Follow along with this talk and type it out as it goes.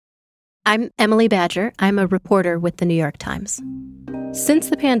I'm Emily Badger. I'm a reporter with the New York Times. Since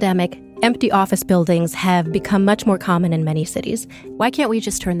the pandemic, empty office buildings have become much more common in many cities. Why can't we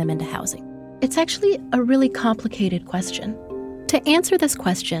just turn them into housing? It's actually a really complicated question. To answer this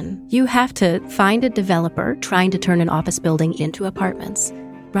question, you have to find a developer trying to turn an office building into apartments,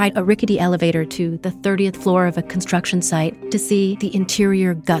 ride a rickety elevator to the 30th floor of a construction site to see the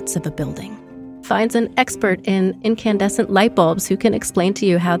interior guts of a building, finds an expert in incandescent light bulbs who can explain to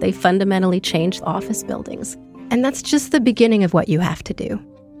you how they fundamentally change office buildings. And that's just the beginning of what you have to do.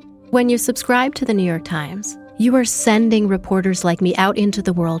 When you subscribe to the New York Times, you are sending reporters like me out into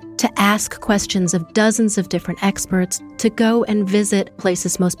the world to ask questions of dozens of different experts, to go and visit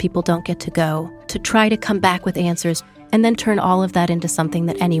places most people don't get to go, to try to come back with answers, and then turn all of that into something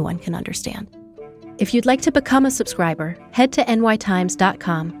that anyone can understand. If you'd like to become a subscriber, head to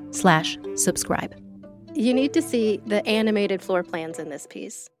nytimes.com/subscribe. You need to see the animated floor plans in this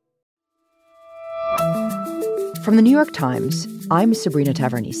piece. From the New York Times, I'm Sabrina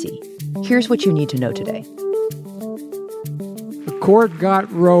Tavernise. Here's what you need to know today. The court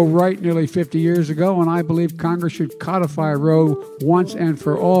got Roe right nearly 50 years ago, and I believe Congress should codify Roe once and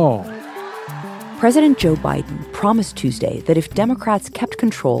for all. President Joe Biden promised Tuesday that if Democrats kept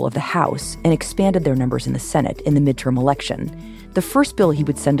control of the House and expanded their numbers in the Senate in the midterm election, the first bill he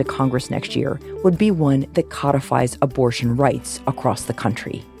would send to Congress next year would be one that codifies abortion rights across the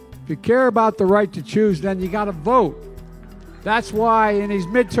country. If you care about the right to choose, then you got to vote. That's why in these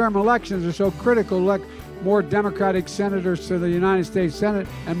midterm elections are so critical. Elect more Democratic senators to the United States Senate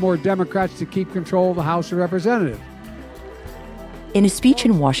and more Democrats to keep control of the House of Representatives. In a speech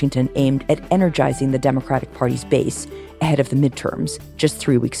in Washington aimed at energizing the Democratic Party's base ahead of the midterms, just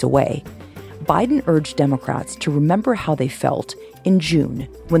 3 weeks away, Biden urged Democrats to remember how they felt in June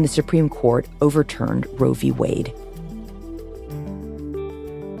when the Supreme Court overturned Roe v. Wade.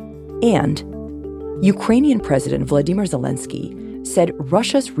 And Ukrainian President Vladimir Zelensky said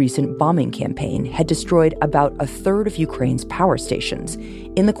Russia's recent bombing campaign had destroyed about a third of Ukraine's power stations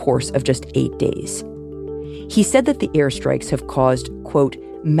in the course of just 8 days. He said that the airstrikes have caused, quote,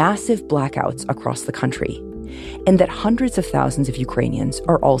 massive blackouts across the country, and that hundreds of thousands of Ukrainians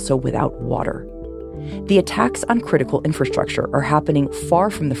are also without water. The attacks on critical infrastructure are happening far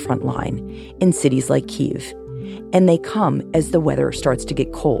from the front line in cities like Kyiv, and they come as the weather starts to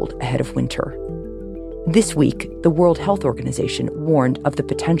get cold ahead of winter. This week, the World Health Organization warned of the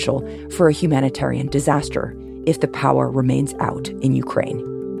potential for a humanitarian disaster if the power remains out in Ukraine.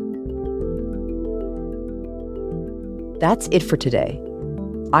 That's it for today.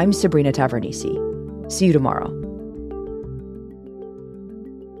 I'm Sabrina Tavernise. See you tomorrow.